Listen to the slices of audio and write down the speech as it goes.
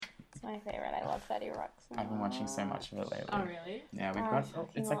It's my favourite. I love 30 Rock. So I've been watching so much of it lately. Oh, really? Yeah, we've I got. fucking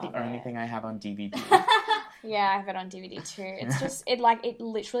It's like the love only it. thing I have on DVD. Yeah, I have it on DVD too. It's just, it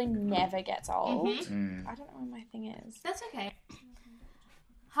literally never gets old. Mm. I don't know what my thing is. That's okay.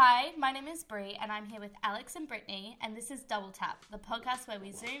 Hi, my name is Brie, and I'm here with Alex and Brittany, and this is Double Tap, the podcast where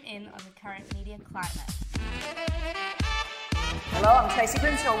we zoom in on the current media climate. Hello, I'm Tracy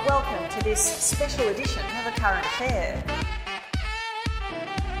Grimshaw. Welcome to this special edition of A Current Affair.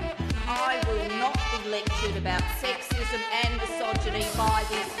 I will not be lectured about sexism and misogyny by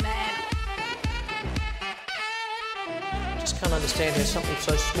this man. I just can't understand how something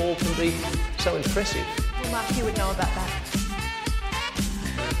so small can be so impressive. Well, Mark, you would know about that.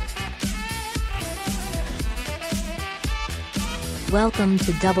 Welcome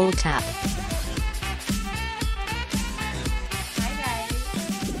to Double Tap. Hi, guys.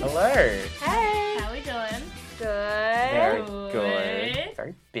 Hello. Hey! How we doing? Very Good. good.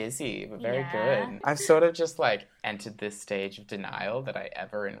 Very busy, but very Yeah. good. I've sort of just entered this stage of denial that I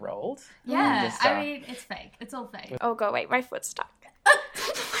ever enrolled. Yeah, Just, I mean, it's fake. It's all fake. Oh, God, wait, my foot's stuck.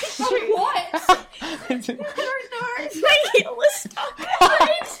 What? I don't know. My heel is stuck.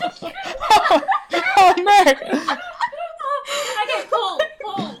 Oh no! Okay, pull.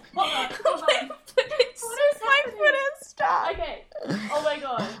 Hold on. My foot is stuck. Okay. Oh my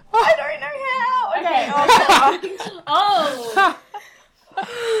god. I don't know how. Okay. Oh.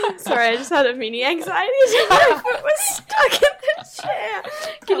 Sorry, I just had a mini anxiety. My foot was stuck in the chair.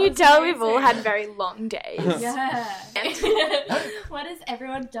 Can you tell we've all had very long days? Yeah. What is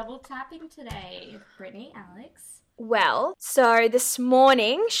everyone double tapping today? Brittany, Alex? Well, so this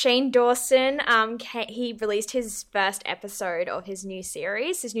morning, Shane Dawson, he released his first episode of his new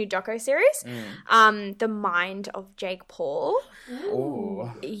series, his new doco-series, The Mind of Jake Paul.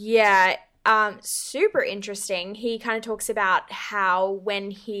 Ooh. Yeah, super interesting. He kind of talks about how when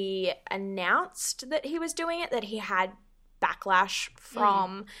he announced that he was doing it, that he had backlash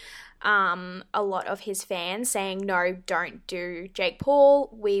from a lot of his fans saying, no, don't do Jake Paul,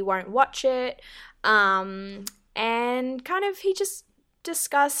 we won't watch it. And kind of he just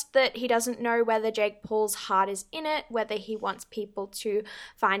discussed that he doesn't know whether Jake Paul's heart is in it, whether he wants people to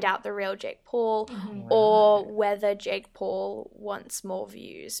find out the real Jake Paul, or whether Jake Paul wants more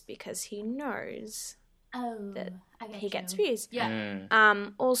views because he knows that he gets views. Yeah.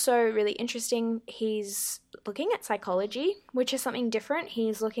 Also really interesting, he's looking at psychology, which is something different.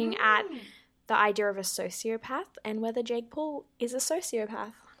 He's looking at the idea of a sociopath and whether Jake Paul is a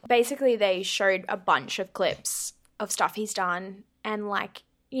sociopath. Basically, they showed a bunch of clips of stuff he's done, and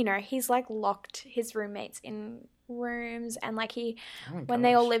he's locked his roommates in rooms, and when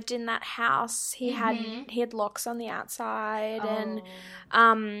they all lived in that house, he had locks on the outside, and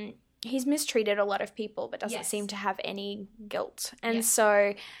he's mistreated a lot of people, but doesn't seem to have any guilt. And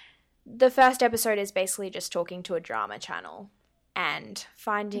so, the first episode is basically just talking to a drama channel, and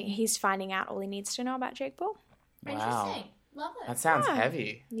he's finding out all he needs to know about Jake Paul. Wow. Interesting. Love it. That sounds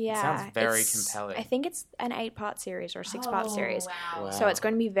heavy. Yeah. It sounds very it's- compelling. I think it's an 8-part series or a 6-part series. Wow. So it's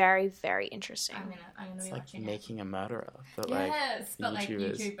going to be very, very interesting. I'm gonna It's be like watching Making a Murderer, but yes, but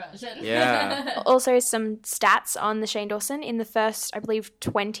YouTubers. YouTube version. Yeah. Also, some stats on the Shane Dawson. In the first, I believe,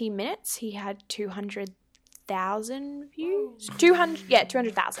 20 minutes, he had 200,000 views.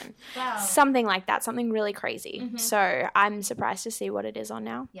 200,000. Wow. Something like that. Something really crazy. So I'm surprised to see what it is on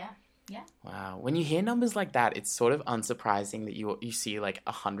now. Yeah. Wow. When you hear numbers like that, it's sort of unsurprising that you see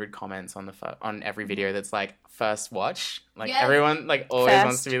 100 comments on every video that's first watch. Yes. Everyone always First.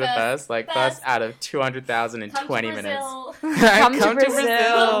 wants to be the First. first out of 200,000 in Come 20 to minutes. Brazil. Come to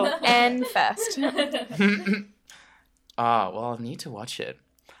Brazil and first. Well, I need to watch it.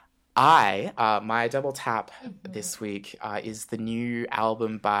 My double tap this week is the new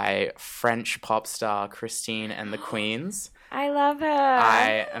album by French pop star Christine and the Queens. I love her.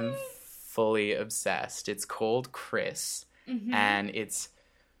 I am fully obsessed. It's called Chris, and it's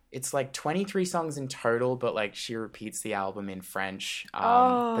 23 songs in total, but she repeats the album in French.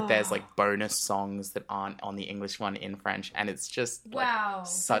 But there's bonus songs that aren't on the English one in French, and it's just Wow,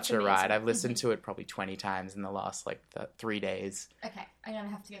 such that's a ride. amazing. I've listened to it probably 20 times in the last 3 days. Okay, I'm gonna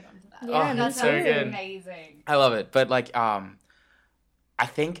have to get onto that. Yeah, me that too. sounds So good. amazing. I love it, but I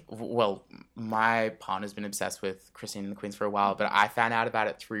think, my partner's been obsessed with Christine and the Queens for a while, but I found out about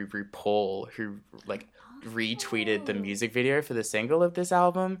it through RuPaul, who retweeted the music video for the single of this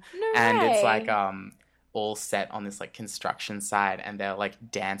album. No And way. it's all set on this like construction site, and they're like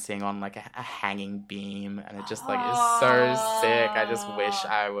dancing on like a hanging beam, and it just like is so sick. I just wish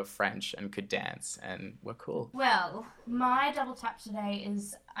I were French and could dance, and we're cool. Well, my double tap today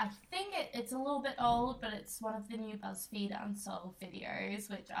is, I think it's a little bit old, but it's one of the new BuzzFeed Unsolved videos,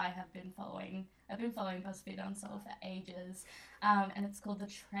 which I have been following. I've been following BuzzFeed Unsolved for ages, and it's called The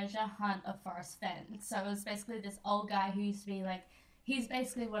Treasure Hunt of Forrest Fenn. So it was basically this old guy who used to be like, he's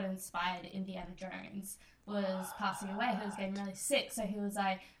basically what inspired Indiana Jones, was passing away. He was getting really sick, so he was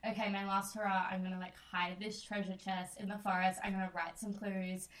like, okay, my last hurrah, I'm going to like hide this treasure chest in the forest, I'm going to write some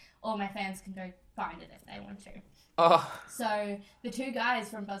clues, all my fans can go find it if they want to. Oh, So the two guys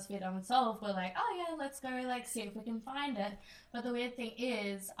from BuzzFeed Unsolved were like, oh yeah, let's go like see if we can find it. But the weird thing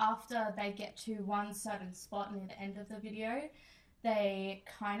is, after they get to one certain spot near the end of the video, they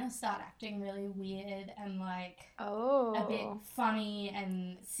kind of start acting really weird and like a bit funny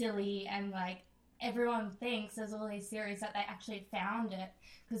and silly, and like everyone thinks there's all these theories that they actually found it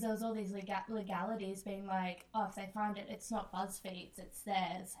because there was all these legalities being like, oh, if they find it, it's not BuzzFeed's, it's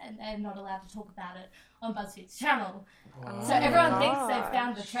theirs, and they're not allowed to talk about it on BuzzFeed's channel. So everyone thinks they've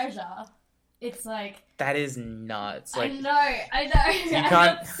found the treasure. It's like, that is nuts. Like, I know. I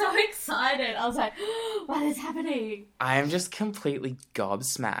got so excited. I was like, what is happening? I am just completely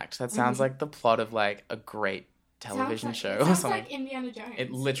gobsmacked. That sounds like the plot of like a great television show or Sounds something. like Indiana Jones.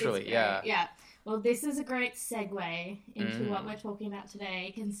 It literally, It's great. yeah. Yeah. Well, this is a great segue into what we're talking about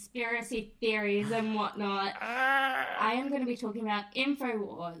today, conspiracy theories and whatnot. I am going to be talking about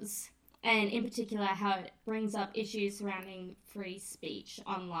InfoWars, and in particular how it brings up issues surrounding free speech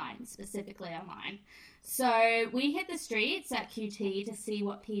online, specifically online. So we hit the streets at QT to see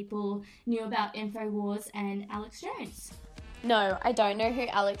what people knew about InfoWars and Alex Jones. No, I don't know who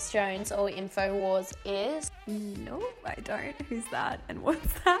Alex Jones or InfoWars is. No, I don't. Who's that and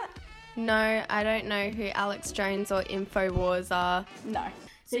what's that? No, I don't know who Alex Jones or InfoWars are. No.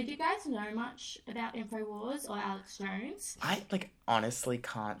 So do you guys know much about InfoWars or Alex Jones? I like honestly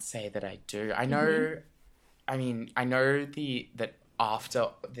can't say that I do. I know, I mean, I know that after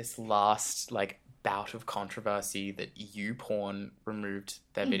this last like bout of controversy that YouPorn removed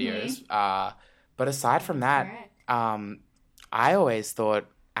their videos. But aside from that, Correct. I always thought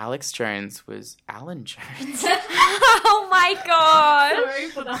Alex Jones was Alan Jones. Oh my god! Sorry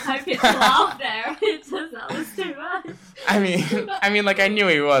for the high-pitched laugh there. It just, that was too much. I mean, like I knew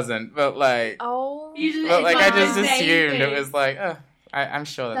he wasn't, but like, Oh. Usually but like I it's just like the assumed same it was like, I'm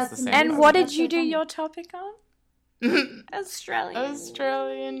sure that's the That's same. And amazing. what That's did you so do funny. your topic on?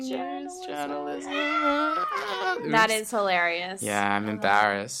 Australian news journalism. That is hilarious. Yeah, I'm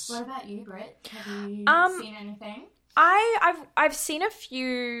embarrassed. What about you, Britt? Have you seen anything? I've seen a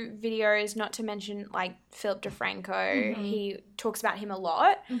few videos, not to mention like Philip DeFranco. He talks about him a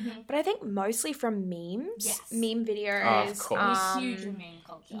lot, but I think mostly from memes, Yes. meme videos. Of course. He's huge in meme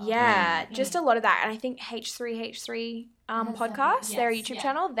culture. Yeah, just a lot of that. And I think H3H3 podcast, their yes, YouTube yeah.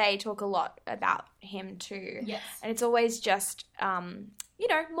 channel, they talk a lot about him too. Yes. And it's always just,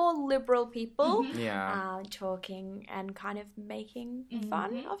 more liberal people Yeah. talking and kind of making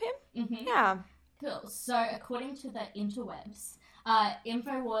fun of him. Mm-hmm. Yeah. Cool. So, according to the interwebs,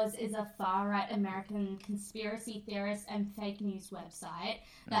 InfoWars is a far-right American conspiracy theorist and fake news website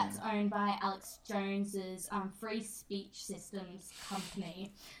that's owned by Alex Jones's Free Speech Systems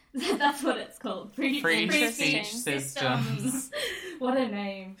company. That's what it's called. Free Speech Systems. What a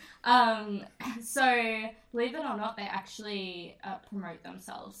name. So, believe it or not, they actually promote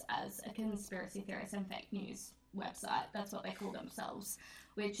themselves as a conspiracy theorist and fake news website. That's what they call themselves,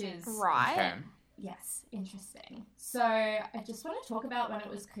 which is... Right. Okay. Yes, interesting. So I just want to talk about when it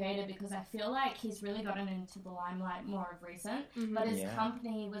was created because I feel like he's really gotten into the limelight more of recent. But his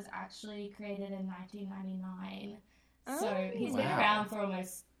company was actually created in 1999. So he's been Wow. around for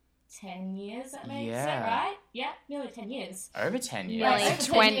almost 10 years, that makes Yeah. it, right? Yeah, nearly 10 years. Over 10 years. Nearly Over 10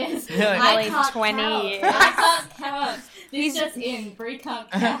 20 years. nearly I can't 20 count. years. I can't count. He's just in. Bree can't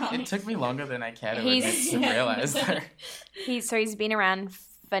count. It took me longer than I cared to He's- admit to realize. though. He's been around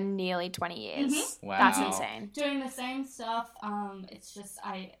for nearly 20 years. Wow. That's insane. Doing the same stuff. It's just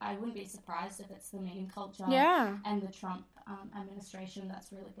I wouldn't be surprised if it's the meme culture Yeah. and the Trump administration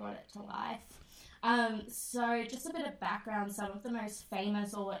that's really brought it to life. So just a bit of background, some of the most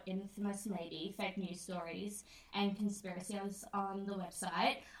famous or infamous maybe fake news stories and conspiracies on the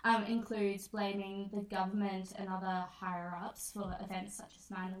website includes blaming the government and other higher-ups for events such as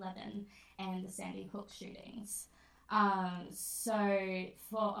 9/11 and the Sandy Hook shootings. So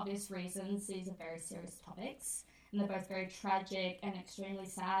for obvious reasons, these are very serious topics and they're both very tragic and extremely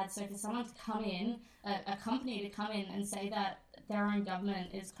sad. So for someone to come in, a company to come in and say that their own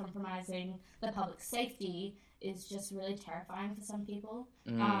government is compromising the public safety is just really terrifying for some people,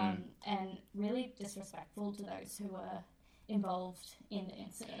 and really disrespectful to those who were involved in the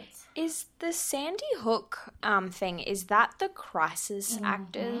incident. Is the Sandy Hook thing, is that the crisis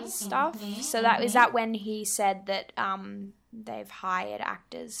actors stuff? So that is that when he said that they've hired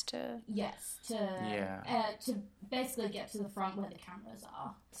actors to... Yes, to basically get to the front where the cameras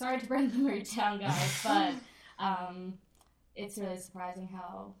are. Sorry to bring the mood down, guys, but it's really surprising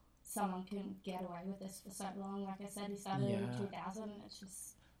how someone can get away with this for so long. Like I said, he started in 2000, and it's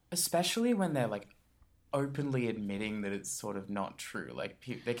just... Especially when they're, like, openly admitting that it's sort of not true. Like,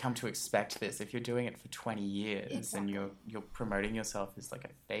 they come to expect this. If you're doing it for 20 years and you're promoting yourself as, like, a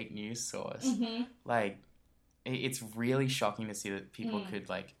fake news source, like, it's really shocking to see that people could,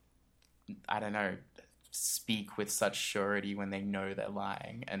 like, I don't know, speak with such surety when they know they're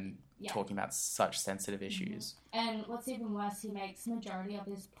lying and talking about such sensitive issues. And what's even worse, he makes majority of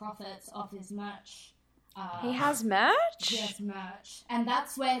his profits off his merch. He has merch? He has merch. And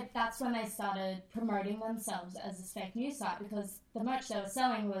that's when they started promoting themselves as a fake news site, because the merch they were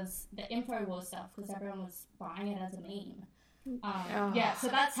selling was the InfoWars stuff, because everyone was buying it as a meme. Yeah, so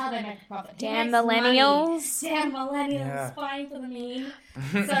that's how they make a profit. Damn millennials. Damn millennials buying for the meme.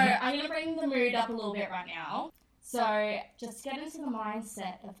 So I'm going to bring the mood up a little bit right now. So just get into the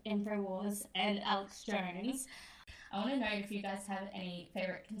mindset of InfoWars and Alex Jones. I want to know if you guys have any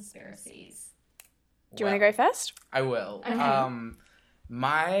favourite conspiracies. Do you want to go first? I will. Okay.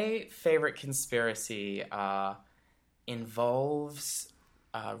 My favourite conspiracy involves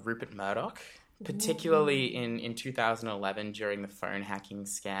Rupert Murdoch, particularly in 2011 during the phone hacking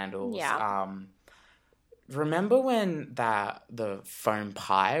scandals. Yeah. Remember when the phone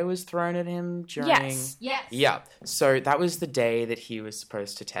pie was thrown at him during... Yes. Yeah. So that was the day that he was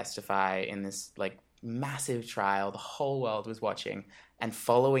supposed to testify in this, like, massive trial. The whole world was watching. And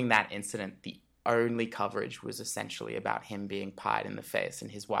following that incident, the only coverage was essentially about him being pied in the face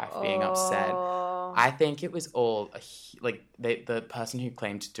and his wife being upset. I think it was all the person who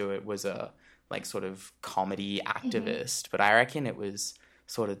claimed to do it was a like sort of comedy activist, but I reckon it was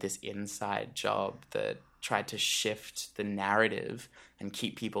sort of this inside job that tried to shift the narrative and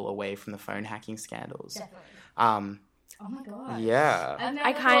keep people away from the phone hacking scandals. Definitely. Oh my god. Yeah. I've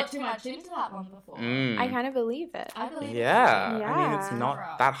never thought too much into that one before. I kind of believe it. I believe it. I mean, it's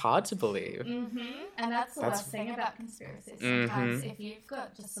not that hard to believe. And that's the worst thing about conspiracies. Sometimes if you've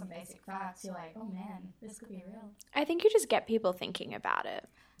got just some basic facts, you're like, oh man, this could be real. I think you just get people thinking about it.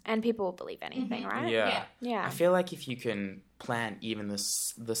 And people will believe anything, right? Yeah. I feel like if you can plant even the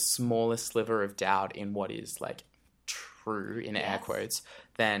smallest sliver of doubt in what is, like, true, in air quotes,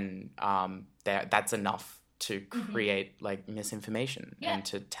 then that's enough to create, like, misinformation and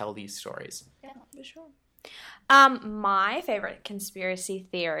to tell these stories. Yeah, for sure. My favorite conspiracy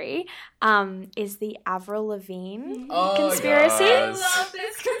theory is the Avril Lavigne conspiracy. Yes. I love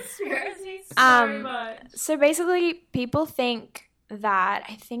this conspiracy so much. So basically, people think that,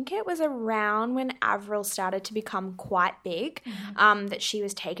 I think it was around when Avril started to become quite big, that she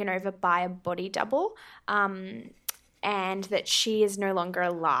was taken over by a body double, and that she is no longer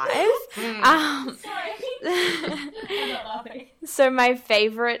alive. Sorry. I'm not laughing. So my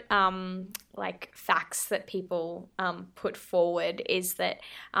favorite facts that people put forward is that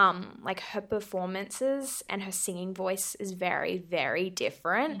like her performances and her singing voice is very, very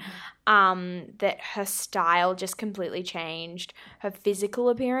different. That her style just completely changed. Her physical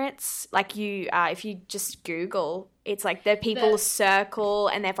appearance, like if you just Google, it's like the people circle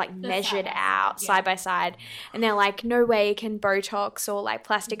and they've like measured out side by side, and they're like, no way can Botox or like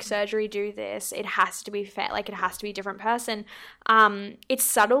plastic surgery do this. It has to be fair, like it has to be a different person. It's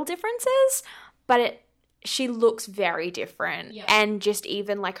subtle differences, but she looks very different. And just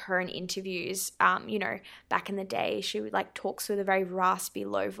even like her in interviews, back in the day, she would like talks with a very raspy,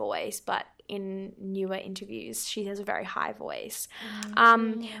 low voice, but in newer interviews, she has a very high voice,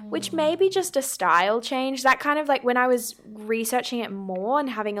 which may be just a style change. That kind of like when I was researching it more and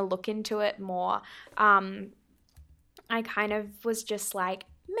having a look into it more, I kind of was just like,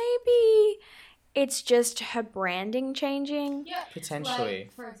 maybe it's just her branding changing. Yeah, potentially.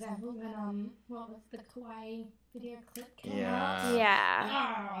 Like, for example, when what was the Kawaii video clip came out?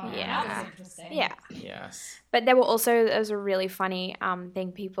 That was interesting. Yeah. Yes. But there was a really funny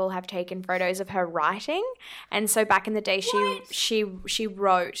thing. People have taken photos of her writing, and so back in the day, she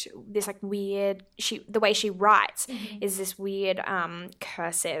wrote this like weird. The way she writes is this weird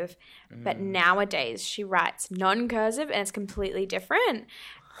cursive, but nowadays she writes non-cursive, and it's completely different.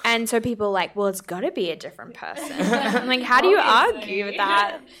 And so people are like, well, it's got to be a different person. I'm like, how do you argue with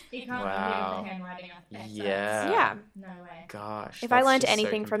that? You can't Wow. argue with the handwriting of excerpts. Yeah. Yeah. No way. Gosh. If I that's learned just so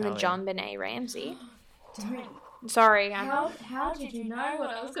anything from the compelling. John Benet Ramsey. Don't. Sorry. How did you know what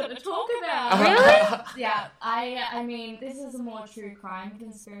I was going to talk about? Really? Yeah, I mean, this is a more true crime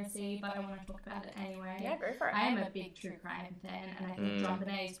conspiracy, but I want to talk about it anyway. Yeah, go for it. I am a big true crime fan, and I think John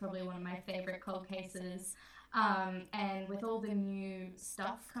Benet is probably one of my favorite cold cases. And with all the new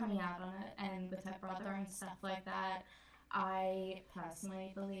stuff coming out on it, and with her brother and stuff like that, I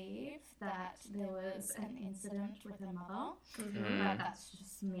personally believe that there was an incident with her mother. But that's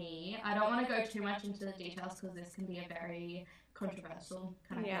just me. I don't want to go too much into the details because this can be a very controversial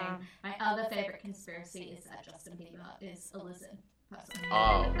kind of Yeah. thing. My other favorite conspiracy is that Justin Bieber is a lizard person.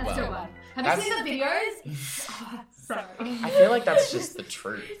 Oh, That's still well. one. Have That's- you seen the videos? Oh, sorry. I feel like that's just the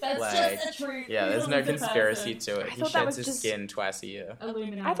truth. That's like, just the truth. yeah, there's He's a no lizard conspiracy person. to it. I He thought that sheds was his just- skin twice a year.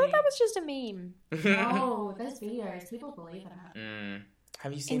 Illuminati. I thought that was just a meme. No, there's videos. People believe in it.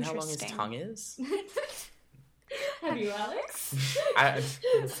 Have you seen how long his Interesting. tongue is? Have you, Alex? I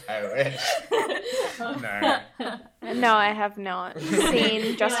wish. No. No, I have not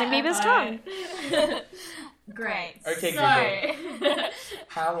seen Justin Bieber's tongue. Great. Okay, so,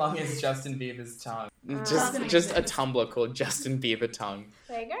 How long is Justin Bieber's tongue? Justin Just a Bieber's. Tumblr called Justin Bieber Tongue.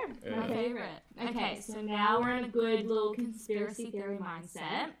 There you go. My favorite. Okay, so now we're in a good little conspiracy theory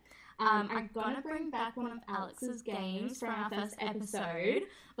mindset. I'm gonna bring back one of Alex's games from our first episode,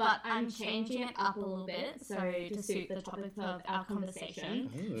 but I'm changing it up a little bit so to suit the topic of our conversation.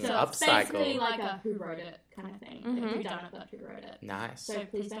 Ooh, So it's upcycle. basically like a who wrote it kind of thing. Like who done it, but who wrote it. Nice. So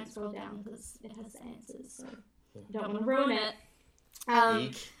please don't scroll down because it has the answers. So I don't want to ruin it.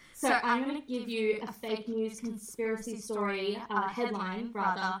 Eek. So I'm going to give you a fake news conspiracy story headline,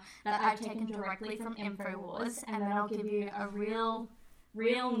 rather, that I've taken directly from InfoWars, and then I'll give you a real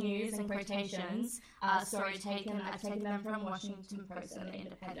news in quotations story I've taken them from Washington Post and the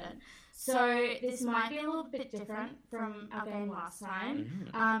Independent. So this might be a little bit different from our game last time,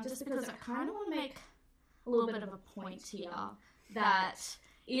 just because I kind of want to make a little bit of a point here that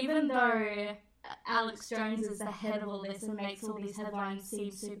even though Alex Jones is the head of all this and makes all these headlines seem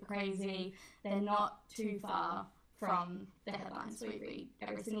super crazy, they're not too far from the headlines we read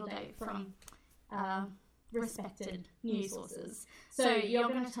every single day from respected news sources. So you're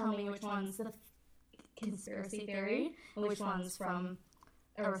going to tell me which one's the conspiracy theory and which one's from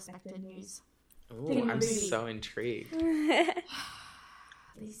a respected news. Ooh, I'm so intrigued.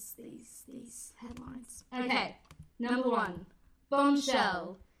 These headlines. Okay, number one,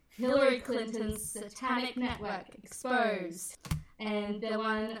 bombshell. Hillary Clinton's satanic network exposed. And the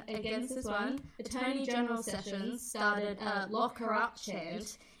one against this one, Attorney General Sessions started a lock her up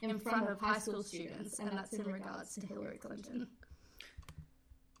chant in front of high school students, and that's in regards to Hillary Clinton.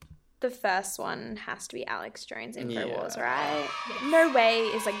 The first one has to be Alex Jones InfoWars, Yeah. right? No way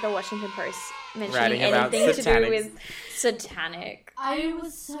is like the Washington Post mentioning Writing about anything to do satanic- with satanic. I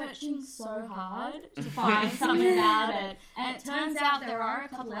was searching so hard to find something about it, and it turns out there are a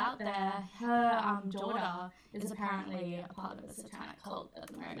couple out there. Her daughter is apparently a part of a satanic cult at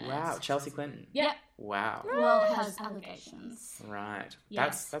the moment. Wow, Chelsea Clinton. Yep. Wow. Well, has allegations. Right.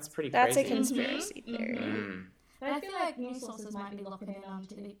 Yes. That's pretty That's a crazy. conspiracy theory. Mm. But I feel like news sources might be locking in on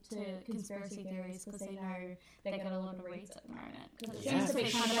to conspiracy theories because they know they get a lot of reads at the moment. Because it Yeah, seems to be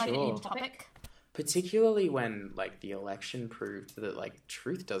for kind of like an sure. in topic. Particularly when like the election proved that like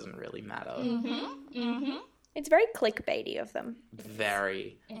truth doesn't really matter. It's very clickbaity of them.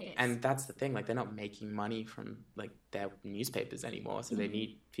 Very. It is. And that's the thing, like they're not making money from like their newspapers anymore, so they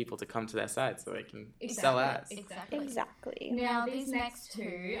need people to come to their site so they can sell ads. Exactly. Exactly. Now these next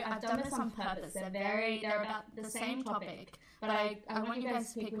two, I've done this on purpose. They're about the same topic, but I want you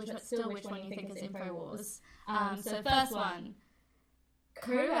guys to pick which one you think is InfoWars. So first one,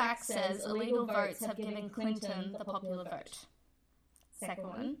 Kodak says illegal votes have given Clinton the popular vote. Second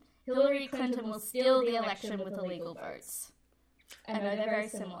one, Hillary Clinton will steal the election with illegal votes. I know they're very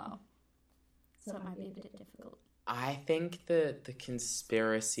similar, so it might be a bit difficult. I think that the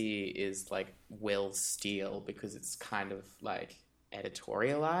conspiracy is like will steal because it's kind of like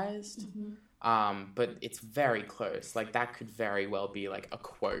editorialized. But it's very close. Like that could very well be like a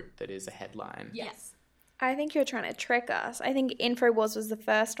quote that is a headline. Yes. I think you're trying to trick us. I think InfoWars was the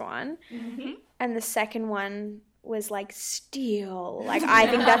first one, and the second one was like steal. Like I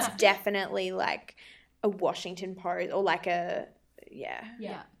think that's definitely like a Washington Post or like a Yeah.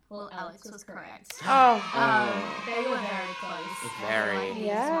 Well, Alex was correct. Oh, They were very close. Very. Like, these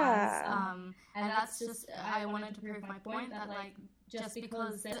Yeah. ones. And that's just, I wanted to prove my point that, like, just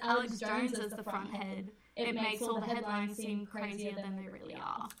because Alex Jones is the front head it makes all the headlines seem crazier than they really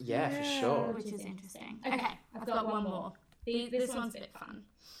are. Yeah, for sure. Which is interesting. Okay, I've got one more. This one's a bit fun.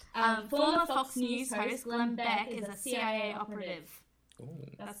 Former Fox News host Glenn Beck is a CIA operative. Ooh.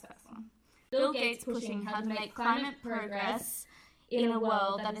 That's the first one. Bill Gates pushing how to make climate progress in a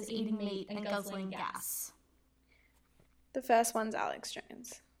world that is eating meat and guzzling gas. The first one's Alex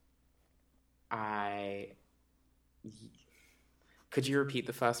Jones. Could you repeat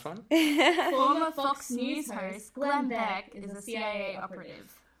the first one? Former Fox News host Glenn Beck is a CIA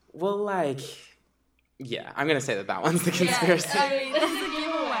operative. Well, yeah, I'm going to say that one's the conspiracy. Yeah, I mean, it's a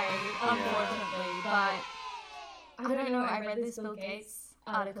giveaway, unfortunately, but I don't know, I read this Bill Gates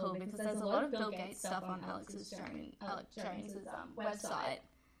article because there's a lot of Bill Gates stuff on Alex Jones' website,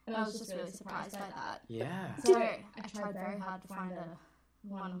 and I was just really surprised by that. Yeah. So I tried very hard to find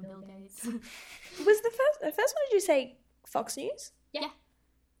one on Bill Gates. Was the first one, did you say Fox News? Yeah.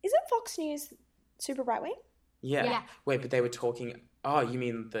 Isn't Fox News super right-wing? Yeah. Wait, but they were talking... Oh, you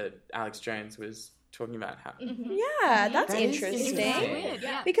mean that Alex Jones was talking about how... Mm-hmm. Yeah, that's That is interesting. Weird,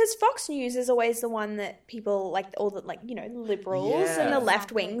 yeah. Because Fox News is always the one that people, like, all the, liberals Yeah. and the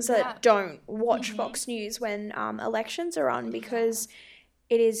left wings that Yeah. don't watch Fox News when elections are on because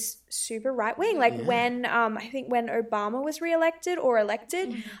it is super right-wing. Like, when, I think when Obama was re-elected or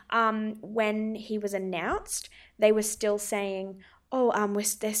elected, when he was announced, they were still saying...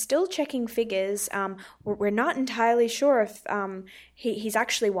 they're still checking figures. We're not entirely sure if he's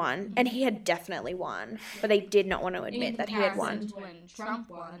actually won, and he had definitely won, but they did not want to admit that he had won. To when Trump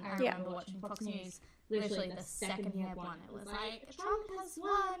won, I remember watching Fox News. Literally, the second he had won, it was like, Trump has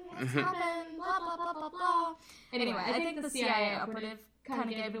won, it's happened, blah, blah, blah, blah, blah. Anyway, I think the CIA operative kind of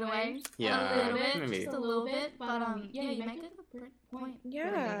gave it away a little bit, maybe. just a little bit, but you make a good point.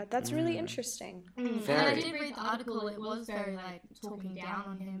 Yeah, that's really interesting. And I Very. did read the article, it was very, talking down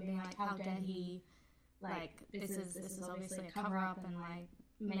on him, being like, how dare he, this is obviously a cover-up and,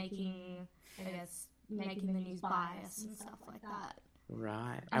 making the news bias and stuff like that.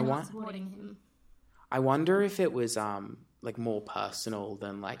 Right. And not supporting him. I wonder if it was more personal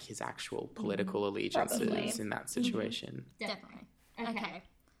than his actual political allegiances Probably. in that situation. Definitely. Okay.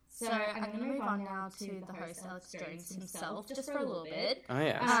 So I'm going to move on now to the host, Alex Jones himself, just for a little bit. Oh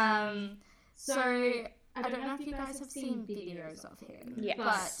yes. So I don't know if you guys have seen videos of him. Yes.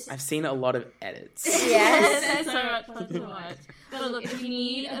 But I've seen a lot of edits. Yes. there's so much fun to watch. But look, if you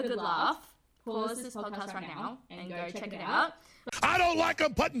need a good laugh, pause this podcast right now and go check it out. I don't like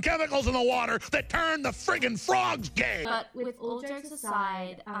them putting chemicals in the water that turn the friggin' frogs gay. But with all jokes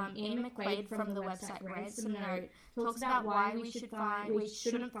aside, Ian McQuaid from the website Ransom Note talks about why we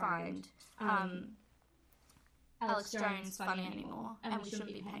shouldn't find Alex Jones funny anymore, and we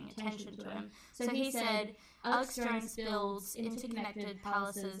shouldn't be paying attention to him. So he said, Alex Jones builds interconnected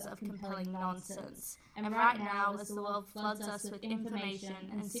palaces of compelling nonsense. And right now, as the world floods us with information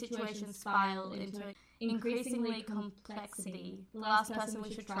and situations spiral into increasingly complexity, the last person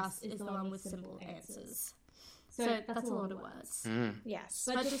we should trust is the one with simple answers. So that's a lot of words. Yes.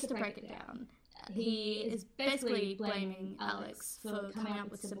 But just to break it down, he is basically blaming Alex for coming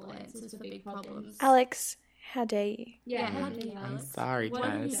up with simple answers for big problems. Alex, how dare you? Yeah, how dare you, I'm Alex? sorry, What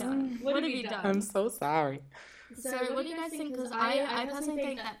have you guys. done? What have you done? I'm so sorry. So what do you guys think? Because I personally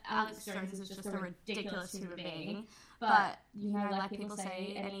think that Alex Jones is just a ridiculous human being. But, like people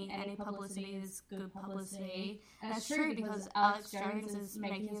say, any publicity is good publicity. And it's true because Alex Jones is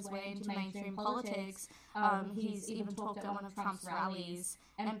making his way into mainstream politics. He's even talked at one of Trump's rallies,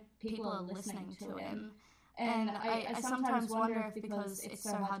 and people are listening to him. And I sometimes wonder if because it's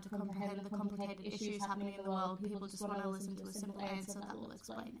so hard to comprehend the complicated issues happening in the world, people just want to listen to a simple answer that will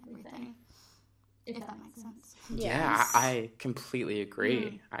explain everything. If that makes sense. Yeah, I completely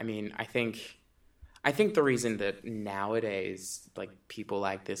agree. I mean, I think the reason that nowadays, people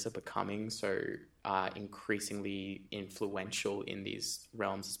like this are becoming so increasingly influential in these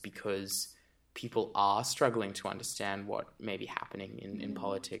realms is because people are struggling to understand what may be happening in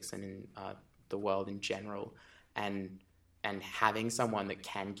politics and in the world in general, and having someone that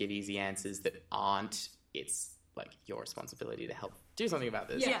can give easy answers that aren't, it's your responsibility to help do something about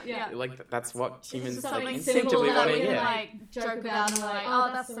this. Yeah. That's what humans Something instinctively simple that want we to hear. can joke about and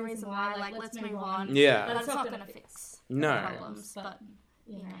oh, that's the reason why. Let's move on. Yeah. But it's not going to fix No. problems. But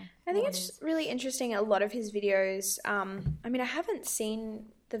I think it's really interesting. A lot of his videos. I mean, I haven't seen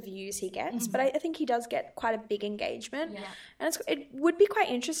the views he gets, but I think he does get quite a big engagement. Yeah. And it would be quite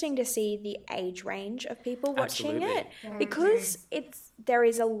interesting to see the age range of people watching Absolutely. it because there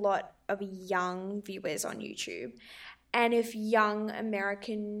is a lot of young viewers on YouTube. And if young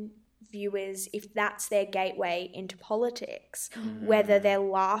American viewers if that's their gateway into politics, whether they're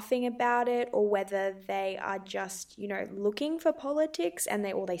laughing about it or whether they are just, you know, looking for politics and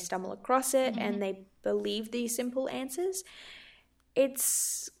they stumble across it and they believe these simple answers.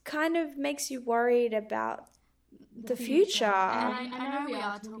 It's kind of makes you worried about the future. And I know we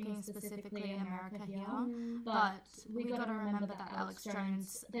are talking specifically in America here, but we got to remember that Alex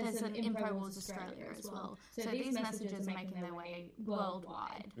Jones, there's an InfoWars Australia as well. So these messages are making their way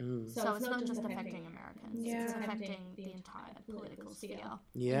worldwide. So it's not just affecting Americans, it's affecting the entire political sphere.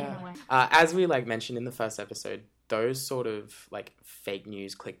 Yeah. As we mentioned in the first episode, those sort of fake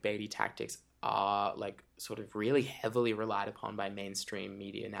news, clickbaity tactics are sort of really heavily relied upon by mainstream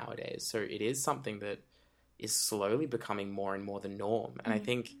media nowadays. So it is something that is slowly becoming more and more the norm. And I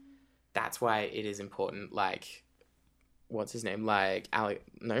think that's why it is important, what's his name? Ian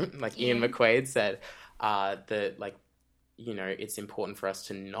McQuaid said that, you know, it's important for us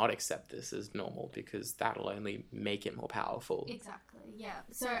to not accept this as normal because that'll only make it more powerful. Exactly, yeah.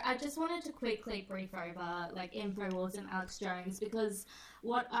 So I just wanted to quickly brief over InfoWars and Alex Jones, because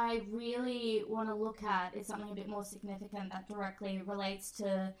what I really want to look at is something a bit more significant that directly relates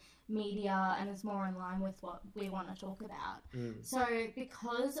to media and is more in line with what we want to talk about. So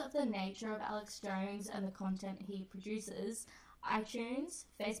because of the nature of Alex Jones and the content he produces, iTunes,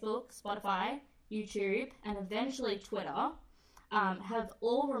 Facebook, Spotify, YouTube, and eventually Twitter have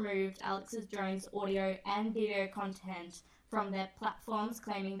all removed Alex Jones' audio and video content from their platforms,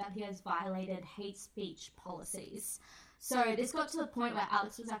 claiming that he has violated hate speech policies. So this got to the point where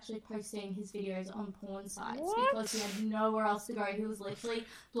Alex was actually posting his videos on porn sites because he had nowhere else to go. He was literally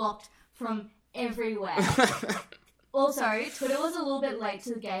blocked from everywhere. Also, Twitter was a little bit late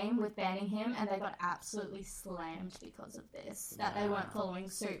to the game with banning him, and they got absolutely slammed because of this, that they weren't following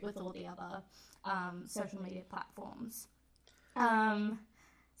suit with all the other social media platforms.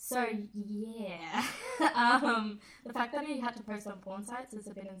 So, yeah. The fact that he had to post on porn sites is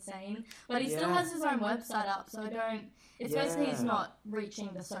a bit insane. But he still has his own website up, so it's basically he's not reaching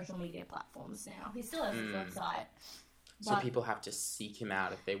the social media platforms now. He still has his website. So people have to seek him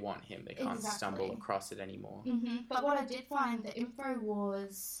out if they want him. They can't stumble across it anymore. But what I did find, the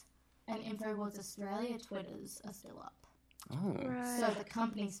InfoWars and InfoWars Australia Twitters are still up. Oh. Right. So the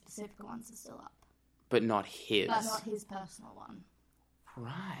company-specific ones are still up. But not his. But not his personal one.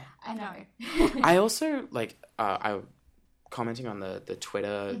 Right. I know. I also, I commenting on the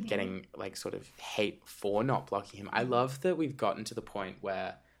Twitter getting, sort of hate for not blocking him. I love that we've gotten to the point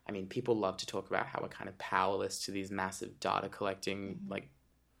where, I mean, people love to talk about how we're kind of powerless to these massive data collecting,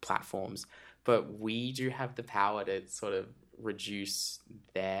 platforms. But we do have the power to sort of reduce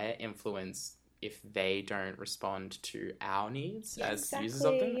their influence if they don't respond to our needs as users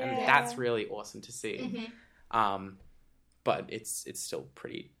of them. And that's really awesome to see. But it's still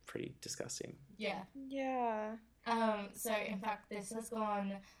pretty disgusting. Yeah. Yeah. So in fact, this has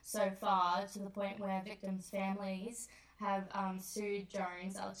gone so far to the point where victims' families have sued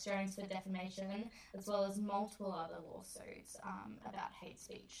Alex Jones for defamation, as well as multiple other lawsuits about hate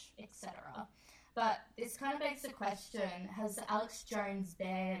speech, etc. But this kind of begs the question, has Alex Jones'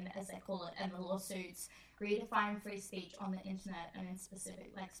 ban, as they call it, and the lawsuits redefine free speech on the internet and in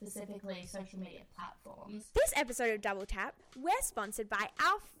specifically social media platforms? This episode of Double Tap, we're sponsored by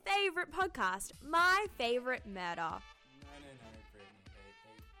our favourite podcast, My Favourite Murder. No, Brittany.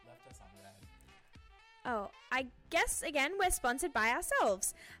 They left us on red. Oh, I guess, again, we're sponsored by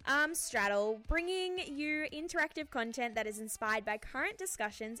ourselves. Straddle, bringing you interactive content that is inspired by current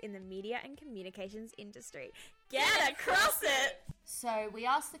discussions in the media and communications industry. Get across it! So we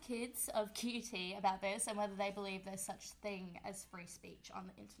asked the kids of QT about this and whether they believe there's such thing as free speech on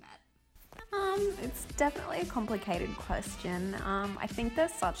the internet. It's definitely a complicated question. I think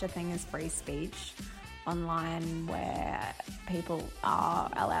there's such a thing as free speech online where people are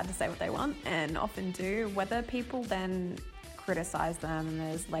allowed to say what they want and often do. Whether people then criticise them and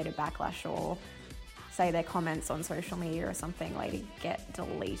there's later backlash or say their comments on social media or something later get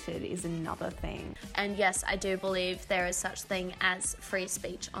deleted is another thing. And yes, I do believe there is such thing as free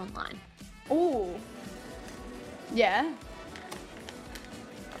speech online. Ooh. Yeah.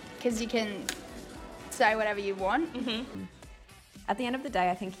 Because you can say whatever you want. At the end of the day,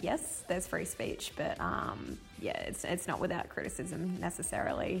 I think, yes, there's free speech, but it's not without criticism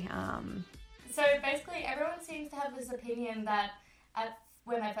necessarily. So basically everyone seems to have this opinion that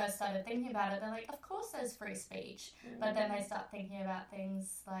when they first started thinking about it, they're like, of course there's free speech. But then they start thinking about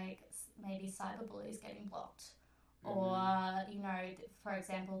things like maybe cyberbullies getting blocked. Or, for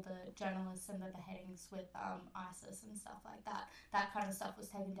example, the journalists and the beheadings with ISIS and stuff like that. That kind of stuff was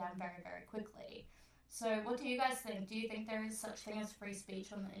taken down very, very quickly. So what do you guys think? Do you think there is such thing as free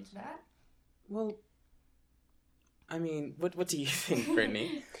speech on the internet? Well, I mean, what do you think,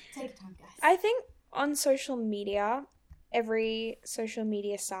 Brittany? Take your time, guys. I think on social media, every social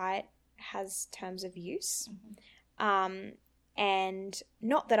media site has terms of use. And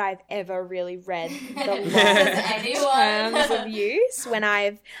not that I've ever really read the terms of use when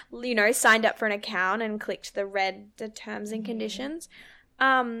I've, signed up for an account and clicked the terms and conditions.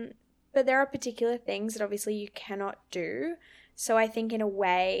 But there are particular things that obviously you cannot do. So I think in a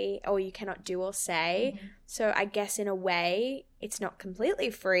way, or you cannot do or say. So I guess in a way, it's not completely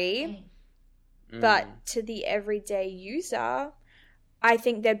free. But to the everyday user, I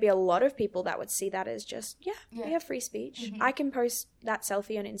think there'd be a lot of people that would see that as just, we have free speech. I can post that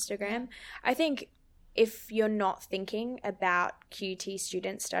selfie on Instagram. I think if you're not thinking about QT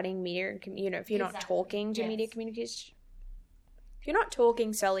students studying media and, if you're not talking to media communication, if you're not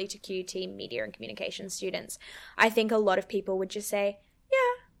talking solely to QT media and communication students, I think a lot of people would just say,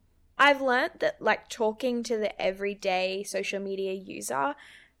 I've learnt that like talking to the everyday social media user,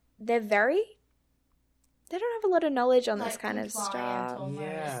 they don't have a lot of knowledge on this kind of stuff.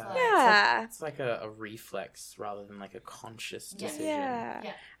 It's like a reflex rather than like a conscious decision.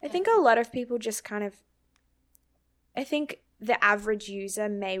 I think a lot of people just I think the average user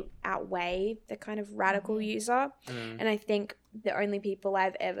may outweigh the kind of radical user. And I think the only people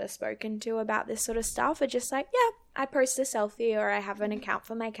I've ever spoken to about this sort of stuff are just like, I post a selfie or I have an account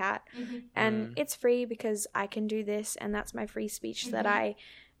for my cat and it's free because I can do this and that's my free speech that I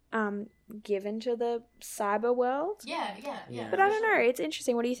give into the cyber world. But I don't know, it's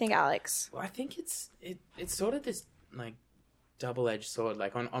interesting. What do you think, Alex? Well, I think it's sort of this like double-edged sword.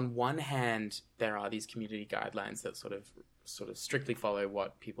 Like on one hand, there are these community guidelines that sort of strictly follow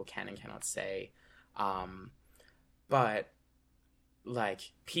what people can and cannot say, but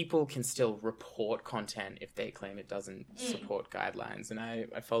like people can still report content if they claim it doesn't support guidelines. And I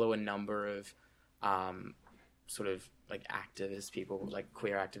follow a number of sort of like activist people, like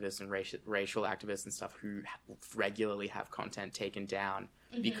queer activists and racial activists and stuff, who regularly have content taken down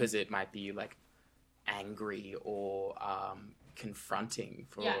because it might be like angry or confronting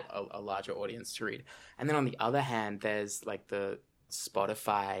for a larger audience to read. And then on the other hand, there's like the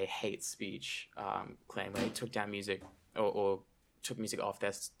Spotify hate speech claim where they took down music or took music off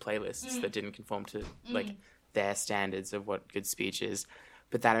their playlists that didn't conform to like their standards of what good speech is.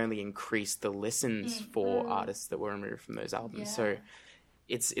 But that only increased the listens for artists that were removed from those albums. So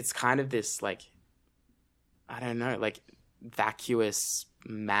it's kind of this like, I don't know, like vacuous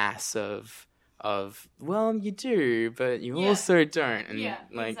mass of well, you do, but you also don't. And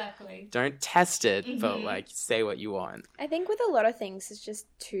like, don't test it, but like say what you want. I think with a lot of things, it's just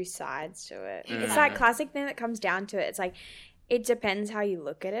two sides to it. It's that classic thing that comes down to it. It's like, it depends how you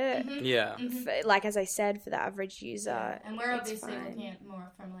look at it. Like, as I said, for the average user. And we're obviously looking at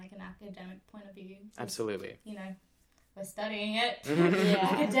more from like an academic point of view. Absolutely. We're studying it.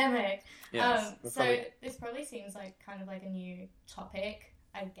 Academic. Yes, so this probably seems like kind of like a new topic,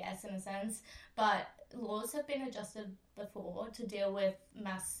 I guess, in a sense. But laws have been adjusted before to deal with the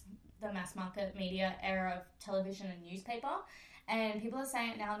mass market media era of television and newspaper. And people are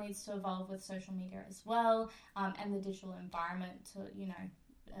saying it now needs to evolve with social media as well, and the digital environment to,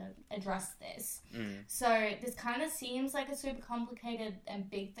 address this. So this kind of seems like a super complicated and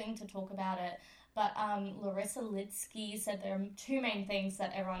big thing to talk about it. But Larissa Litsky said there are two main things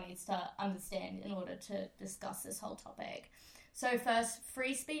that everyone needs to understand in order to discuss this whole topic. So first,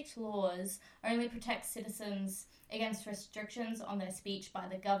 free speech laws only protect citizens against restrictions on their speech by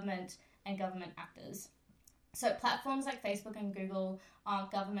the government and government actors. So platforms like Facebook and Google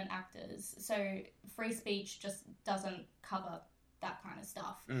aren't government actors. So free speech just doesn't cover that kind of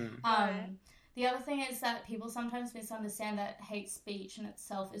stuff. The other thing is that people sometimes misunderstand that hate speech in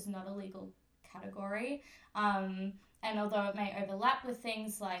itself is not a legal category. And although it may overlap with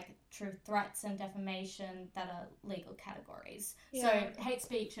things like true threats and defamation that are legal categories. So hate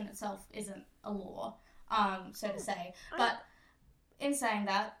speech in itself isn't a law, so to say. But in saying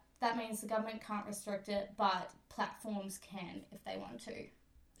that, that means the government can't restrict it, but platforms can if they want to.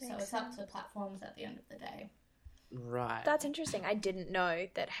 So it's up to platforms at the end of the day. Right. That's interesting. I didn't know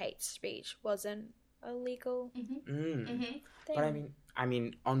that hate speech wasn't a legal thing. But I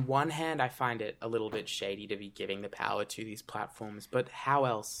mean, on one hand, I find it a little bit shady to be giving the power to these platforms, but how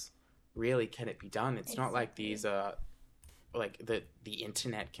else really can it be done? It's not like these like the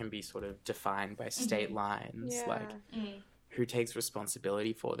internet can be sort of defined by state lines. Like, who takes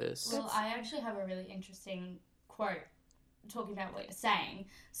responsibility for this? Well, I actually have a really interesting quote talking about what you're saying.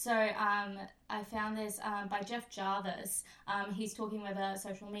 So I found this by Jeff Jarvis. He's talking whether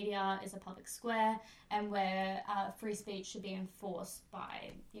social media is a public square and where free speech should be enforced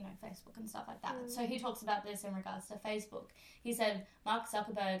by, Facebook and stuff like that. So he talks about this in regards to Facebook. He said, Mark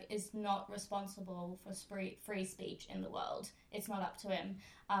Zuckerberg is not responsible for free speech in the world. It's not up to him.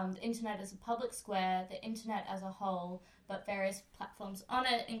 The internet is a public square, the internet as a whole, but various platforms on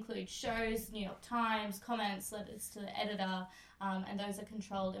it include shows, New York Times, comments, letters to the editor, and those are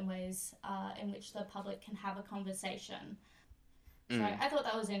controlled in ways in which the public can have a conversation. So I thought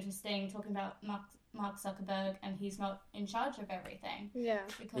that was interesting, talking about Mark Zuckerberg, and he's not in charge of everything. Yeah.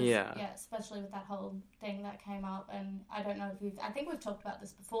 Because, especially with that whole thing that came up, and I don't know if I think we've talked about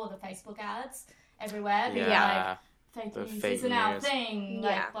this before, the Facebook ads everywhere, being like, fake news isn't our thing,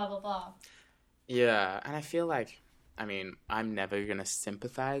 like, blah, blah, blah. Yeah, and I feel like, I'm never going to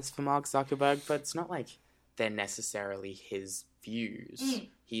sympathize for Mark Zuckerberg, but it's not like they're necessarily his views.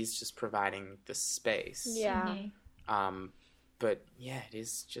 He's just providing the space. Yeah. But yeah, it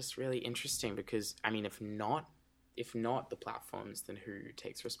is just really interesting because, if not the platforms, then who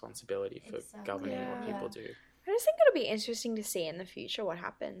takes responsibility for governing what people do? I just think it'll be interesting to see in the future what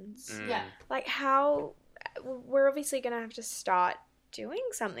happens. Yeah. Like how we're obviously going to have to start doing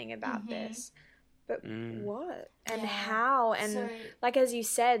something about this. But what? And how? And like as you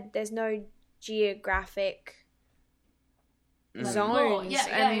said, there's no geographic zones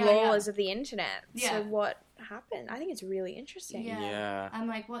and laws of the internet. So what happened? I think it's really interesting. Yeah. I'm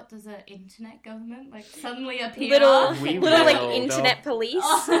like, what does an internet government suddenly appear? Little like internet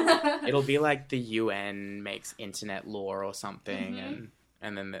police. It'll be like the UN makes internet law or something,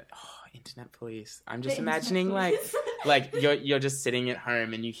 and then the internet police. I'm just imagining like you're just sitting at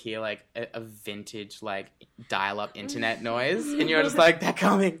home and you hear like a vintage like dial-up internet noise, and you're just like, they're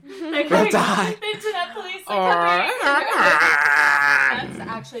coming. We'll die. The internet police are coming. That's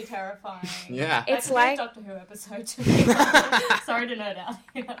actually terrifying. Yeah. It's like Doctor Who episode 2. Sorry to nerd out.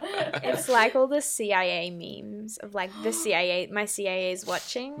 It's like all the CIA memes of like the CIA, my CIA is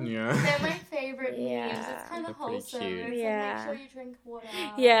watching. Yeah. They're my favorite memes. It's kind of wholesome. Cute. It's like, make sure you drink water.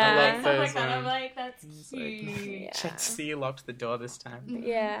 Yeah. I love Stuff those like that. I'm ones. like, that's cute. Check to see you locked the door this time.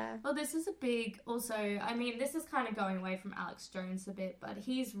 Yeah. Well, this is a big, also, this is kind of going away from Alex Jones a bit, but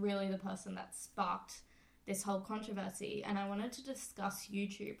he's really the person that sparked this whole controversy, and I wanted to discuss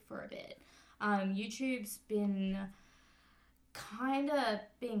YouTube for a bit. YouTube's been kind of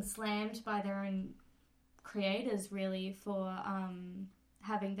being slammed by their own creators, really, for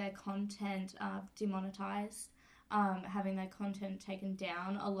having their content demonetized, having their content taken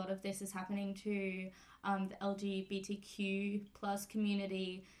down. A lot of this is happening to the LGBTQ plus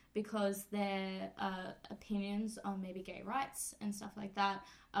community because their opinions on maybe gay rights and stuff like that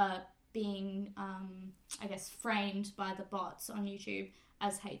are being, framed by the bots on YouTube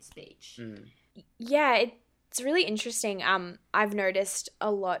as hate speech. Yeah, it's really interesting. I've noticed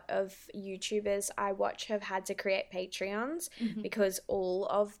a lot of YouTubers I watch have had to create Patreons because all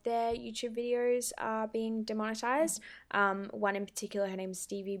of their YouTube videos are being demonetized. One in particular, her name's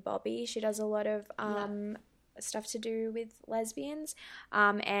Stevie Bobby. She does a lot of stuff to do with lesbians,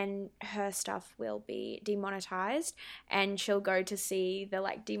 and her stuff will be demonetized, and she'll go to see the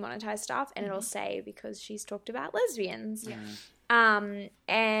like demonetized stuff, and it'll say because she's talked about lesbians. And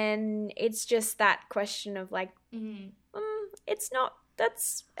it's just that question of like, it's not.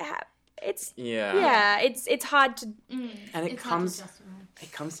 That's it's it's hard to. And it comes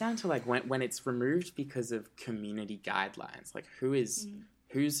down to like when it's removed because of community guidelines. Like who's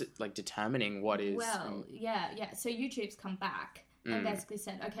like determining what is? Well, So YouTube's come back and basically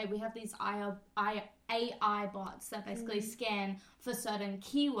said, okay, we have these AI bots that basically scan for certain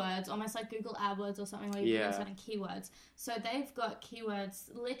keywords, almost like Google AdWords or something, where you put in certain keywords. So they've got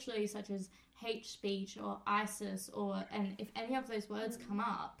keywords literally such as hate speech or ISIS, and if any of those words come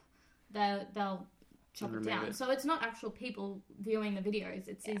up, they'll chop it down. So it's not actual people viewing the videos,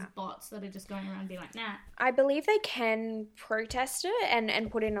 it's these bots that are just going around being like, nah. I believe they can protest it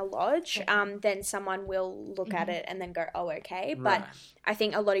and put in a lodge. Then someone will look at it and then go, oh, okay. But I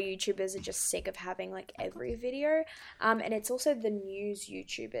think a lot of YouTubers are just sick of having like every video. And it's also the news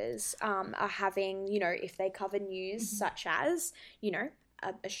YouTubers are having, if they cover news such as,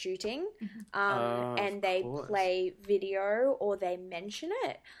 a shooting, and they play video or they mention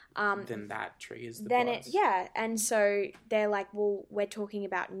it, then that triggers the bots. And so they're like, well, we're talking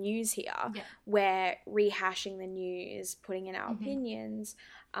about news here. We're rehashing the news, putting in our opinions.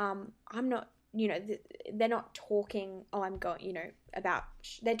 I'm not, they're not talking, about,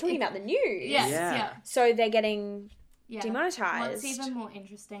 they're talking about the news. So they're getting demonetized. What's even more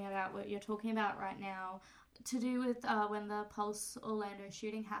interesting about what you're talking about right now, to do with when the Pulse Orlando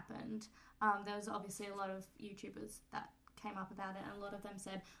shooting happened, there was obviously a lot of YouTubers that came up about it, and a lot of them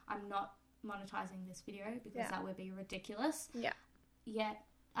said, I'm not monetizing this video because that would be ridiculous. Yeah. Yet,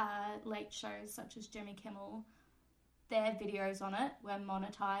 late shows such as Jimmy Kimmel, their videos on it were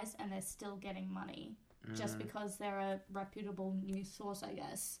monetized and they're still getting money just because they're a reputable news source, I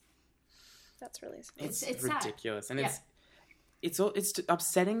guess. That's really it's ridiculous. Sad. And it's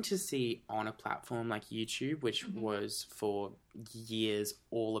upsetting to see on a platform like YouTube, which was for years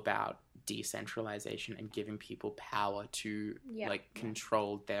all about decentralization and giving people power to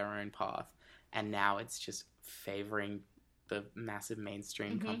control their own path, and now it's just favoring the massive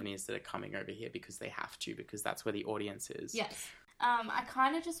mainstream companies that are coming over here because they have to, because that's where the audience is. Yes. I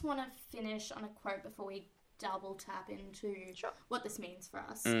kind of just want to finish on a quote before we double tap into what this means for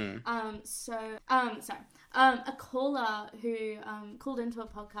us. A caller who called into a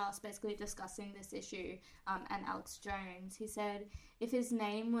podcast basically discussing this issue, and Alex Jones, he said, if his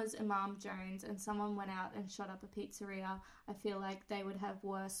name was Imam Jones and someone went out and shot up a pizzeria, I feel like they would have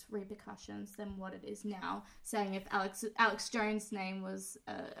worse repercussions than what it is now, saying if Alex Jones' name was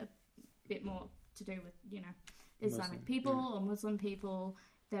a bit more to do with, Islamic people or Muslim people,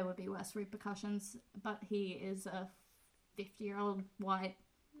 there would be worse repercussions, but he is a 50-year-old white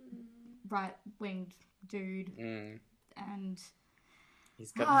right-winged dude, and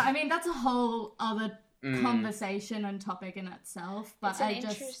he's got... I mean, that's a whole other conversation and topic in itself, but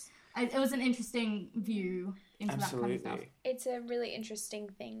it was an interesting view into that kind of stuff. It's a really interesting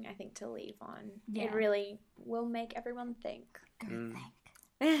thing, I think, to leave on. It really will make everyone think.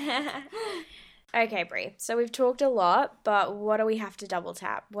 Okay, Brie. So we've talked a lot, but what do we have to double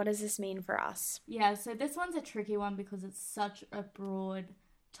tap? What does this mean for us? Yeah, so this one's a tricky one because it's such a broad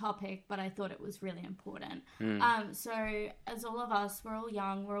topic, but I thought it was really important. So as all of us, we're all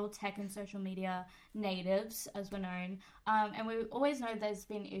young, we're all tech and social media natives, as we're known, and we always know there's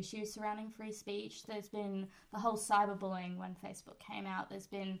been issues surrounding free speech. There's been the whole cyberbullying when Facebook came out. There's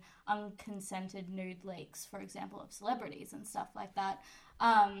been unconsented nude leaks, for example, of celebrities and stuff like that.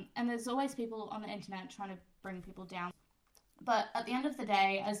 And there's always people on the internet trying to bring people down. But at the end of the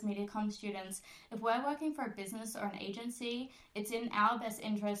day, as MediaCom students, if we're working for a business or an agency, it's in our best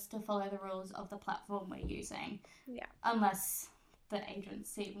interest to follow the rules of the platform we're using. Yeah. Unless the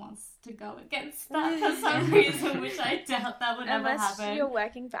agency wants to go against that for some reason, which I doubt that would ever happen. Unless you're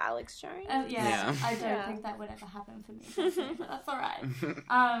working for Alex Jones. I don't think that would ever happen for me, but that's all right.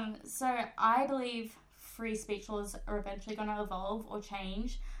 So I believe free speech laws are eventually going to evolve or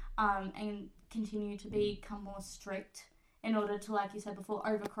change and continue to become more strict in order to, like you said before,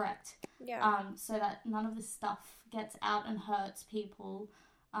 overcorrect. So that none of this stuff gets out and hurts people,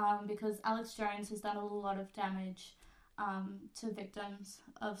 because Alex Jones has done a lot of damage to victims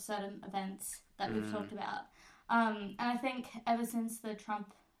of certain events that we've talked about. And I think ever since the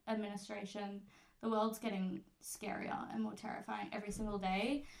Trump administration, the world's getting scarier and more terrifying every single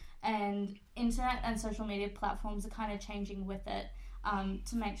day. And internet and social media platforms are kind of changing with it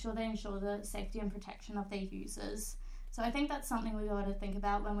to make sure they ensure the safety and protection of their users. So I think that's something we've got to think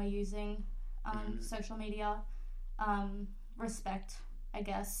about when we're using social media. Respect, I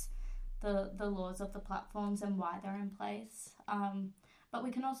guess, the laws of the platforms and why they're in place. But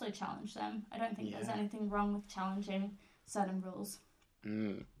we can also challenge them. I don't think there's anything wrong with challenging certain rules.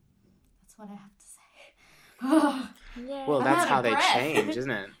 That's what I have to say. Well, that's how they change,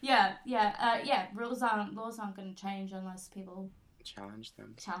 isn't it? Laws aren't going to change unless people challenge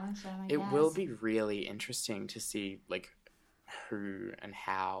them. I guess. It will be really interesting to see like who and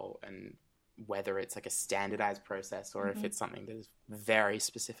how and whether it's like a standardized process or if it's something that is very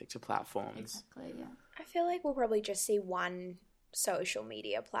specific to platforms. Exactly, yeah. I feel like we'll probably just see one social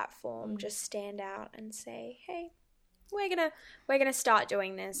media platform just stand out and say, hey, we're gonna start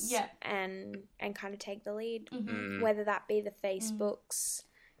doing this and kind of take the lead. Whether that be the Facebooks,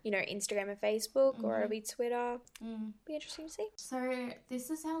 Instagram and Facebook, or it'll be Twitter. Be interesting to see. So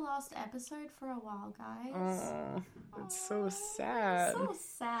this is our last episode for a while, guys. Oh, it's so sad. So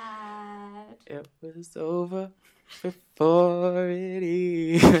sad. It was over before it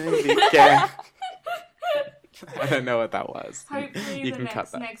even began. I don't know what that was. Hopefully you the can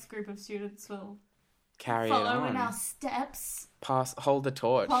cut that. next group of students will carry follow it on. in our steps. Hold the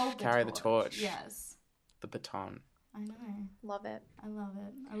torch. Carry the torch. Yes. The baton. I know. Love it. I love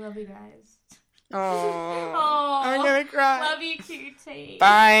it. I love you guys. Oh, I'm gonna cry. Love you, cutie.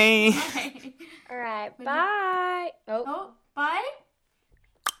 Bye. Bye. All right. Bye. Oh, bye.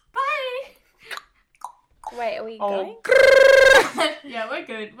 Bye. Wait, are we going? Yeah, we're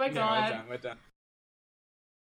good. We're going. We're done.